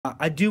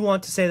I do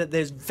want to say that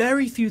there's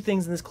very few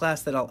things in this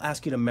class that I'll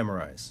ask you to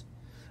memorize.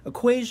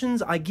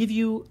 Equations, I give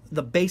you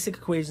the basic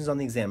equations on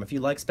the exam. If you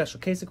like special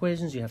case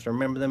equations, you have to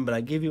remember them, but I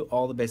give you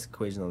all the basic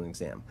equations on the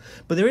exam.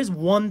 But there is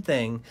one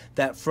thing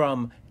that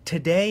from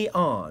today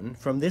on,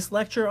 from this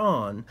lecture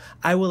on,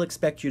 I will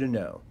expect you to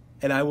know.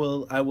 And I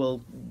will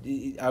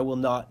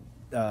not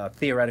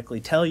theoretically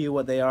tell you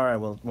what they are. I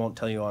won't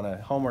tell you on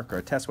a homework or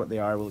a test what they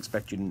are. I will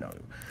expect you to know.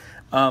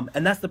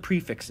 And that's the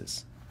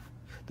prefixes.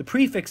 The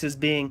prefixes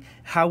being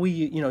how we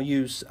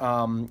use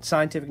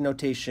scientific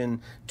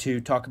notation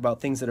to talk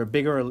about things that are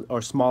bigger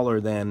or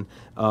smaller than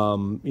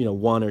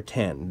 1 or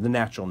 10, the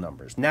natural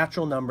numbers.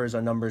 Natural numbers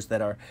are numbers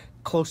that are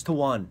close to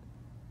 1,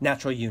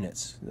 natural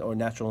units or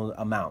natural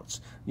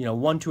amounts.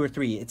 1, 2, or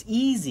 3. It's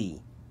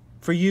easy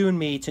for you and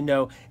me to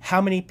know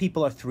how many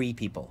people are 3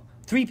 people.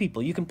 3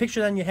 people. You can picture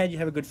that in your head. You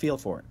have a good feel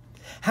for it.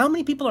 How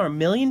many people are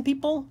 1,000,000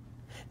 people?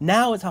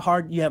 Now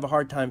you have a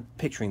hard time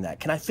picturing that.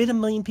 Can I fit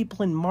 1,000,000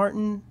 people in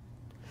Martin?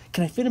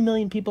 Can I fit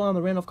 1,000,000 people on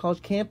the Randolph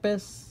College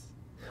campus?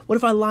 What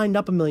if I lined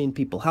up 1,000,000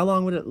 people? How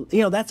long would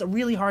it, that's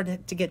really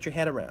hard to get your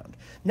head around.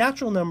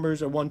 Natural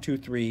numbers are 1, 2,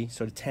 3,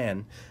 sort of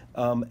 10.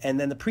 And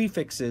then the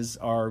prefixes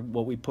are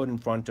what we put in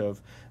front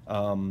of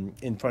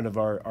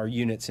our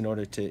units in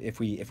order to, if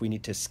we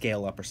need to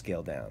scale up or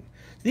scale down.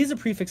 So these are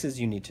prefixes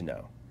you need to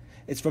know.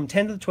 It's from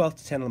 10 to the 12th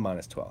to 10 to the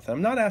minus 12th.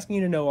 I'm not asking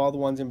you to know all the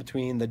ones in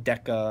between, the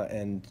deca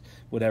and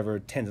whatever,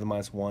 10 to the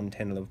minus 1,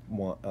 10 to the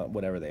 1,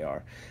 whatever they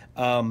are.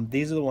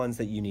 These are the ones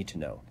that you need to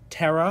know.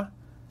 Tera,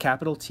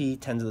 capital T,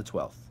 10 to the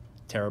 12th.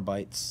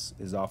 Terabytes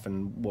is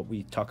often what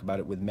we talk about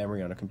it with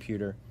memory on a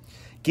computer.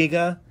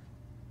 Giga,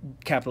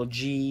 capital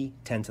G,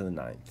 10 to the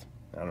 9th.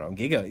 I don't know,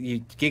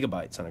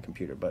 gigabytes on a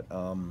computer, but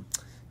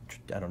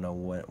I don't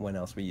know when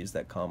else we use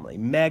that commonly.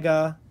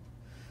 Mega,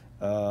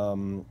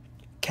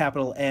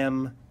 capital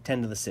M,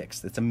 10 to the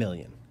 6th. It's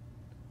 1,000,000.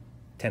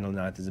 10 to the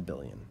 9th is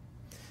 1,000,000,000.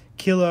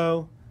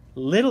 Kilo,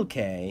 little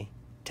k,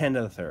 10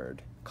 to the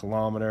 3rd.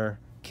 Kilometer,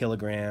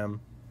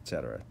 kilogram,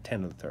 etc.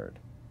 10 to the 3rd.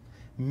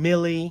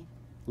 Milli,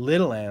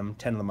 little m,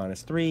 10 to the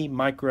minus 3.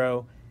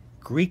 Micro,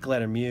 Greek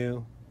letter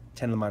mu,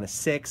 10 to the minus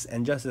 6.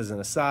 And just as an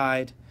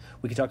aside,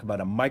 we could talk about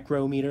a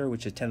micrometer,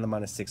 which is 10 to the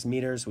minus 6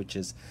 meters, which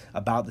is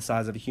about the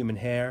size of a human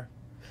hair.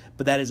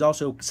 But that is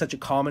also such a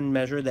common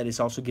measure that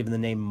it's also given the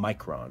name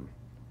micron.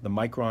 The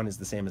micron is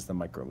the same as the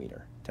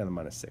micrometer, 10 to the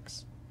minus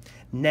 6.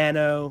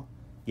 Nano,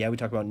 yeah, we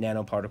talk about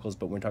nanoparticles,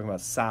 but when we're talking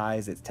about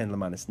size, it's 10 to the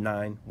minus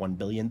 9,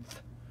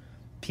 1/100000th.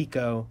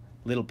 Pico,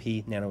 little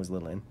p, nano is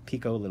little n.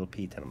 Pico, little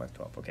p, 10 to the minus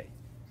 12.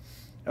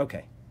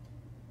 Okay.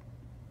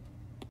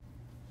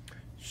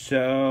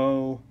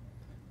 So,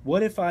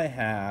 what if I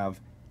have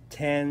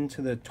 10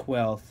 to the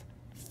 12th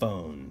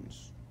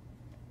phones?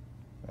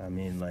 I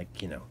mean,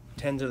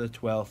 10 to the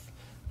 12th,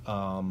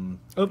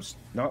 oops,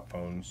 not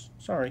phones,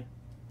 sorry.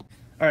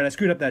 All right, I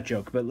screwed up that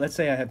joke, but let's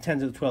say I have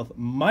 10 to the 12th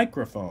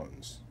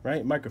microphones,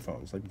 right?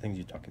 Microphones, like the things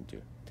you're talking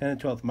to. 10 to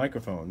the 12th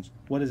microphones,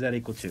 what does that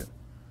equal to?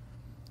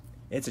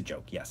 It's a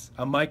joke, yes.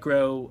 A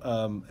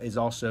micro is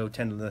also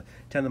 10 to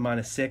the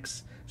minus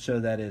 6, so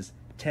that is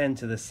 10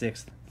 to the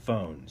 6th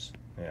phones,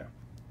 yeah.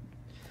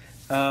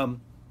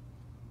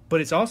 But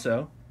it's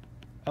also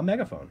a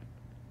megaphone.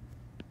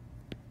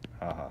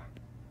 Haha,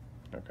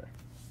 okay.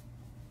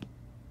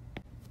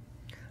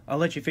 I'll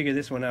let you figure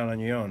this one out on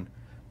your own.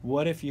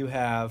 What if you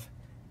have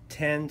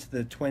 10 to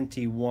the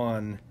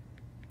 21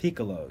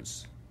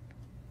 piccolos?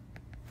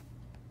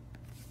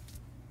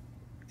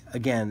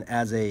 Again,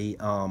 as a,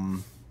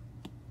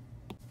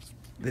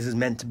 this is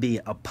meant to be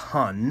a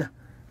pun,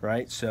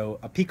 right? So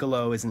a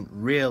piccolo isn't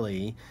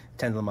really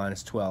 10 to the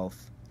minus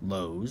 12th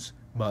lows,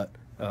 but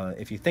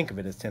if you think of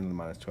it as 10 to the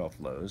minus 12th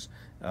lows,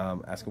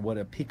 ask what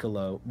a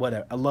piccolo,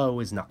 a low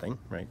is nothing,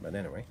 right? But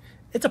anyway,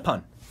 it's a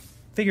pun.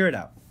 Figure it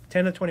out.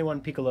 10 to 21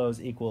 piccolos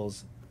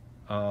equals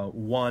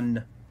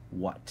 1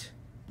 watt.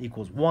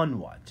 Equals 1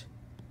 watt.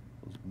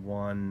 Equals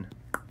 1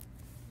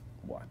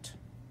 watt.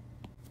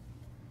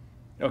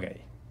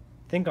 Okay,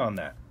 think on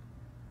that.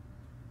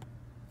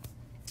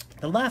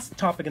 The last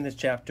topic in this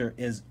chapter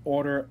is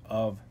order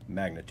of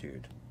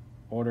magnitude.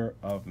 Order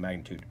of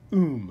magnitude.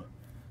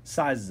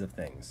 Sizes of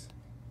things.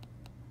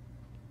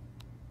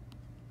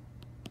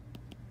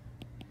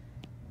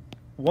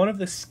 One of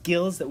the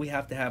skills that we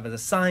have to have as a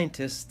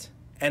scientist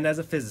and as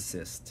a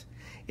physicist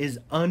is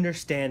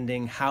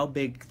understanding how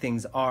big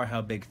things are,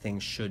 how big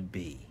things should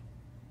be.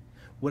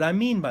 What I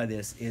mean by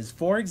this is,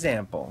 for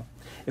example,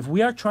 if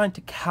we are trying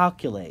to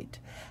calculate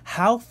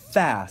how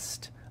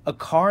fast a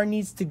car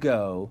needs to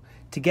go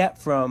to get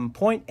from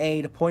point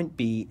A to point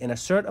B in a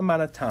certain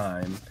amount of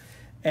time,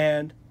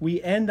 and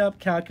we end up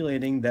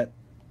calculating that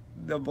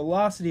the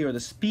velocity or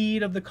the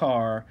speed of the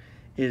car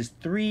is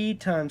 3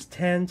 times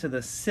 10 to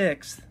the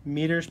 6th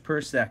meters per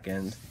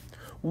second,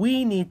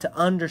 we need to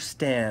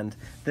understand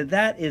that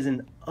that is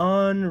an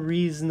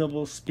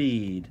unreasonable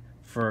speed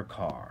for a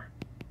car.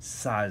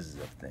 Sizes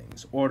of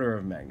things, order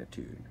of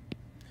magnitude.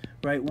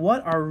 Right?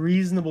 What are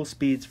reasonable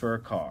speeds for a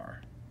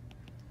car?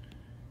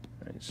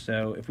 Right,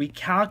 so if we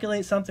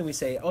calculate something, we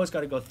say, oh, it's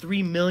got to go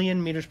 3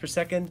 million meters per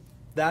second.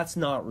 That's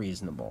not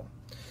reasonable.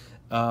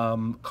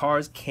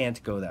 Cars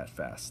can't go that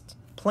fast.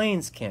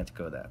 Planes can't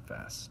go that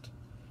fast.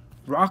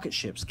 Rocket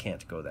ships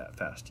can't go that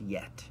fast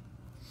yet.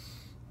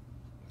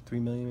 3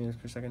 million meters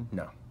per second?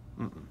 No.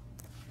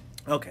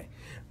 Okay.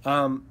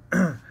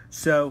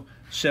 So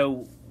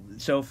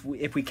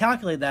if we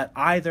calculate that,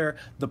 either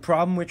the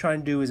problem we're trying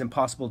to do is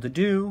impossible to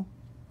do,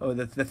 or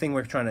the thing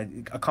we're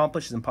trying to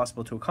accomplish is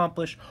impossible to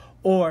accomplish,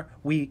 or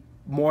we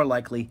more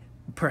likely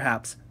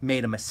perhaps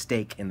made a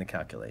mistake in the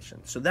calculation.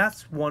 So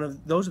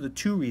those are the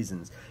two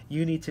reasons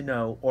you need to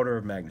know order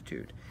of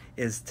magnitude,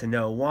 is to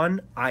know,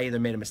 one, I either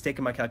made a mistake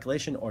in my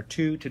calculation, or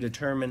two, to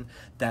determine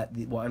that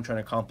what I'm trying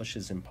to accomplish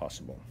is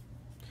impossible.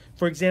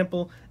 For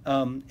example,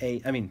 a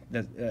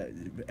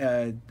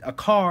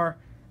car,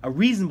 a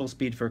reasonable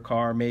speed for a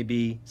car may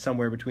be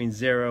somewhere between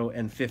 0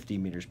 and 50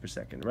 meters per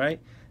second, right?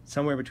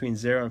 Somewhere between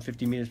 0 and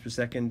 50 meters per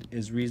second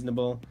is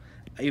reasonable.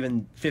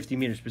 Even 50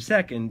 meters per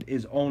second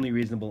is only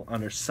reasonable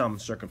under some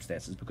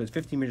circumstances, because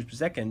 50 meters per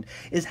second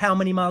is how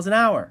many miles an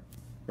hour?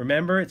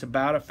 Remember, it's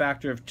about a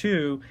factor of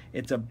 2.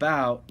 It's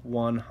about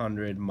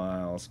 100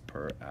 miles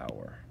per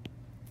hour.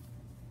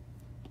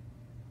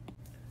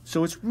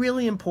 So it's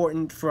really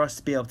important for us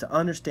to be able to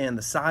understand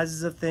the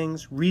sizes of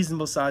things,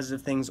 reasonable sizes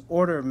of things,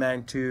 order of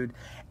magnitude,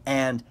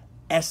 and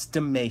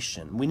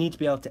estimation. We need to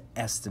be able to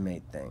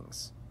estimate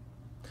things.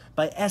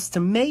 By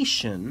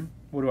estimation,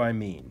 what do I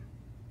mean?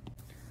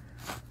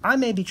 I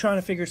may be trying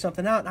to figure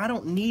something out, and I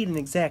don't need an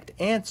exact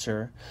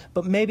answer,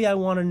 but maybe I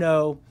want to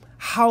know,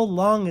 how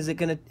long is it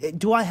going to,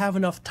 do I have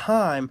enough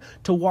time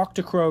to walk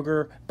to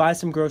Kroger, buy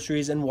some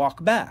groceries, and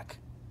walk back?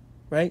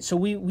 Right? So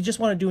we just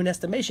want to do an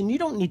estimation. You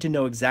don't need to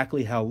know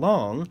exactly how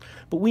long,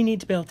 but we need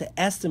to be able to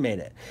estimate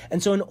it.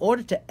 And so in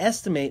order to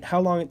estimate how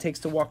long it takes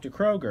to walk to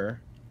Kroger,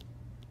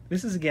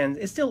 this is, again,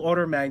 it's still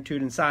order of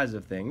magnitude and size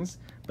of things,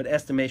 but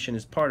estimation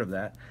is part of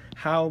that.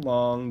 How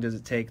long does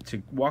it take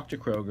to walk to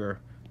Kroger,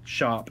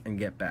 shop, and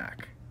get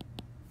back?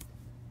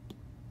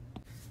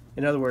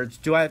 In other words,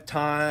 do I have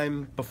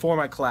time before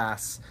my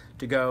class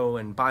to go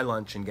and buy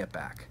lunch and get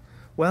back?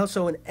 Well,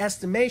 so in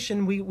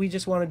estimation, we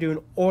just want to do an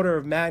order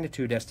of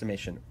magnitude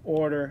estimation.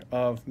 Order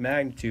of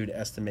magnitude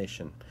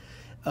estimation.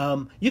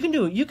 You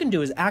can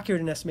do as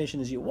accurate an estimation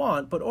as you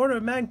want, but order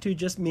of magnitude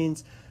just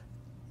means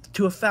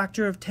to a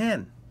factor of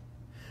 10.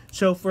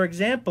 So, for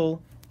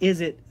example,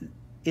 is it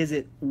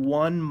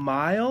 1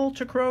 mile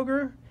to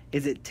Kroger?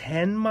 Is it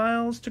 10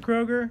 miles to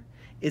Kroger?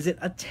 Is it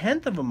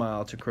 1/10 of a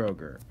mile to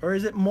Kroger? Or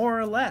is it more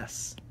or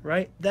less,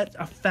 right? That's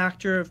a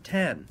factor of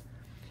 10.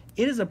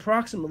 It is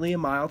approximately a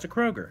mile to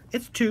Kroger.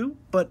 It's 2,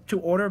 but to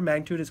order of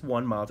magnitude is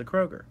 1 mile to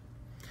Kroger.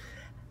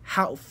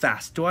 How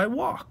fast do I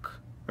walk,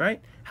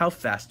 right? How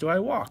fast do I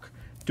walk?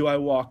 Do I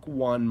walk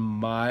 1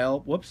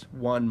 mile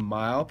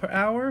per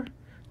hour?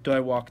 Do I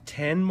walk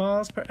 10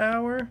 miles per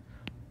hour?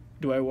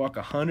 Do I walk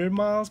 100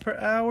 miles per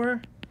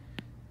hour?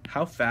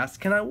 How fast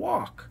can I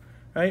walk,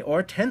 right?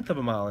 Or 1/10 of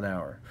a mile an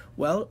hour.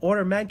 Well,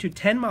 order of magnitude,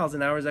 10 miles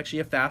an hour is actually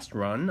a fast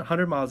run.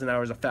 100 miles an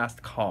hour is a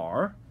fast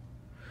car.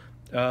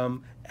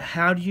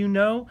 How do you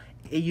know?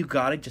 You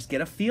gotta just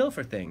get a feel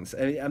for things.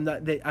 I'm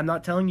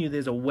not telling you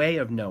there's a way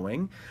of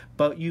knowing,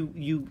 but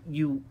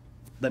you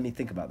let me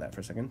think about that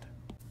for a second.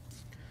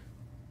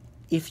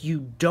 If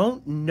you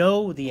don't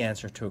know the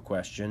answer to a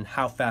question,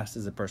 how fast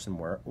does a person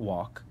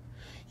walk?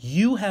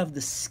 You have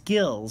the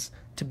skills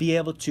to be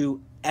able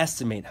to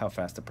estimate how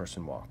fast a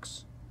person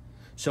walks.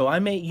 So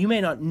you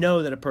may not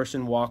know that a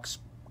person walks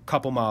a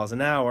couple miles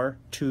an hour,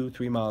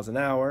 2-3 miles an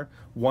hour.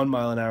 1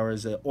 mile an hour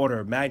is an order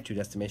of magnitude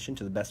estimation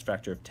to the best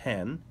factor of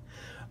 10.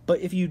 But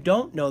if you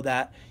don't know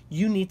that,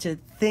 you need to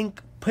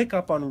pick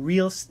up on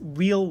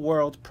real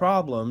world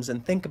problems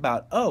and think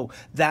about, oh,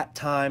 that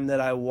time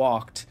that I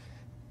walked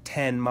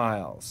 10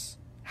 miles,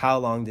 how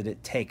long did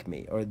it take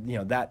me? Or,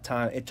 that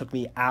time it took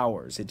me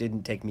hours, it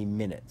didn't take me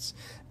minutes.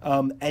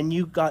 And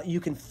you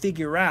can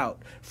figure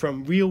out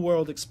from real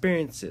world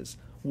experiences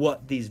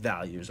what these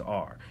values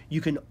are. You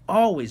can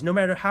always, no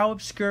matter how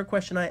obscure a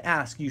question I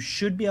ask, you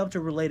should be able to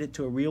relate it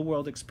to a real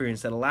world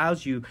experience that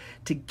allows you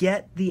to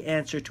get the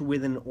answer to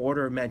within an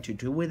order of magnitude,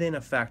 to within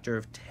a factor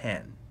of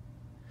 10.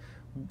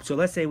 So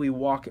let's say we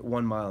walk at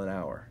 1 mile an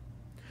hour.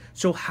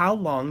 So how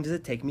long does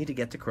it take me to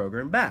get to Kroger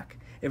and back?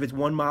 If it's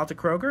 1 mile to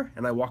Kroger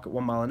and I walk at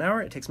 1 mile an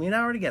hour, it takes me an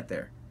hour to get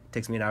there. It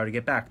takes me an hour to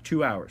get back,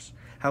 2 hours.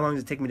 How long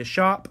does it take me to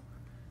shop?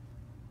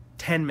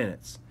 10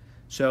 minutes.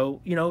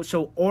 So,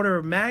 so order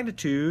of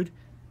magnitude,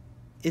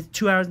 it's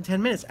 2 hours and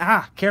 10 minutes.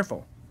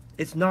 Careful.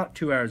 It's not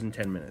 2 hours and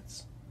 10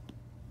 minutes.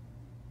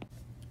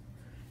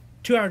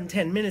 2 hours and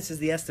 10 minutes is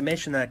the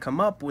estimation that I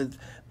come up with,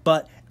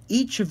 but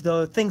each of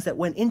the things that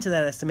went into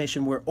that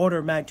estimation were order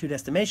of magnitude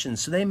estimations,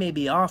 so they may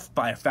be off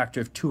by a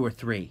factor of 2 or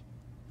 3.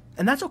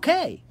 And that's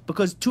okay,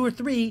 because 2 or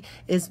 3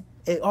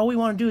 all we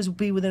want to do is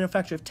be within a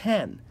factor of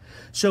 10.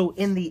 So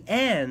in the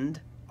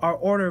end, our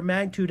order of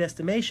magnitude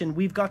estimation,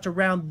 we've got to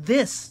round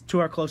this to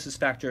our closest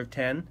factor of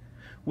 10,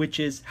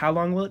 which is, how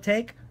long will it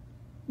take?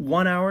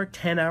 1 hour,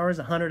 10 hours,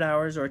 100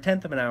 hours, or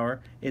 1/10 of an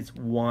hour. It's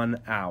 1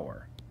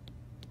 hour.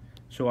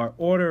 So our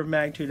order of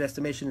magnitude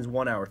estimation is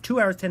 1 hour. 2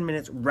 hours, 10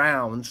 minutes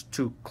rounds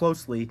to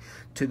closely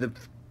to the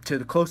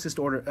closest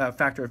order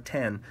factor of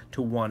 10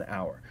 to 1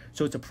 hour.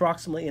 So it's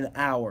approximately an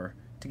hour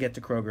to get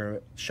to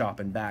Kroger shop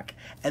and back.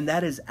 And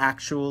that is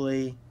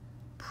actually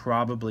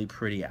probably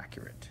pretty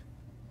accurate.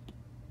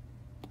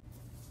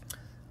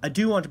 I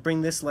do want to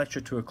bring this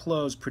lecture to a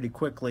close pretty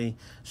quickly,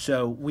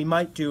 so we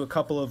might do a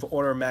couple of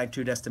order of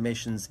magnitude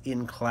estimations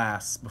in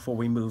class before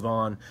we move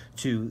on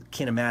to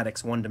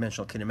kinematics,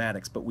 one-dimensional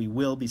kinematics, but we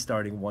will be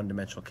starting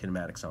one-dimensional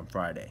kinematics on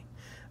Friday.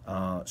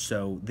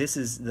 So this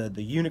is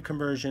the unit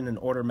conversion and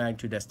order of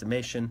magnitude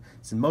estimation.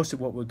 So most of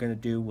what we're going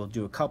to do, we'll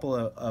do a couple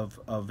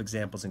of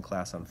examples in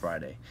class on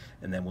Friday,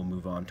 and then we'll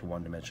move on to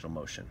one-dimensional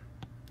motion.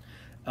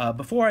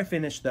 Before I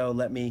finish, though,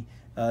 let me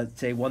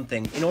say one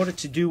thing. In order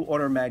to do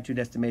order of magnitude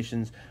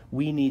estimations,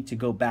 we need to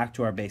go back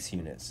to our base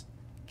units.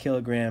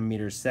 Kilogram,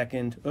 meters,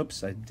 second.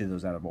 Oops, I did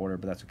those out of order,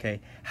 but that's okay.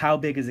 How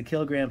big is a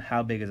kilogram?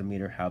 How big is a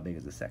meter? How big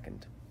is a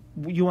second?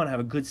 You want to have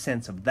a good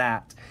sense of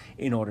that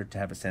in order to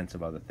have a sense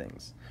of other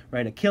things,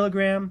 right? A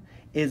kilogram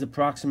is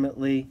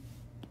approximately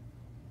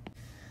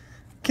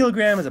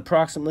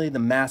the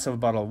mass of a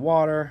bottle of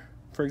water,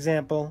 for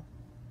example.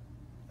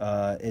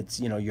 It's,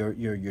 you know,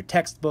 your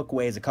textbook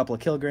weighs a couple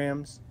of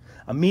kilograms.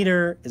 A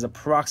meter is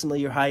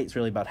approximately your height. It's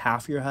really about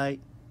half your height,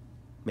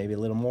 maybe a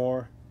little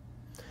more.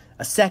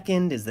 A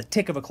second is the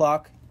tick of a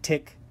clock.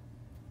 Tick,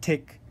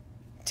 tick,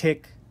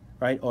 tick,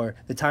 right? Or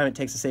the time it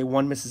takes to say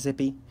 1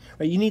 Mississippi,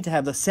 right? You need to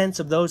have the sense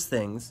of those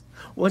things.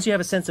 Once you have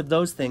a sense of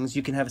those things,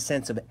 you can have a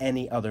sense of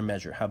any other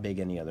measure, how big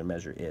any other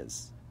measure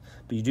is.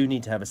 But you do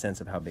need to have a sense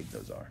of how big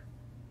those are.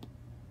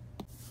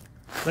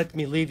 Let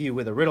me leave you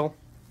with a riddle.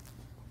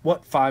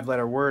 What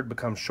 5-letter word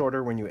becomes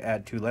shorter when you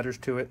add 2 letters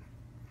to it?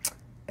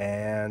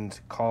 And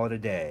call it a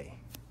day.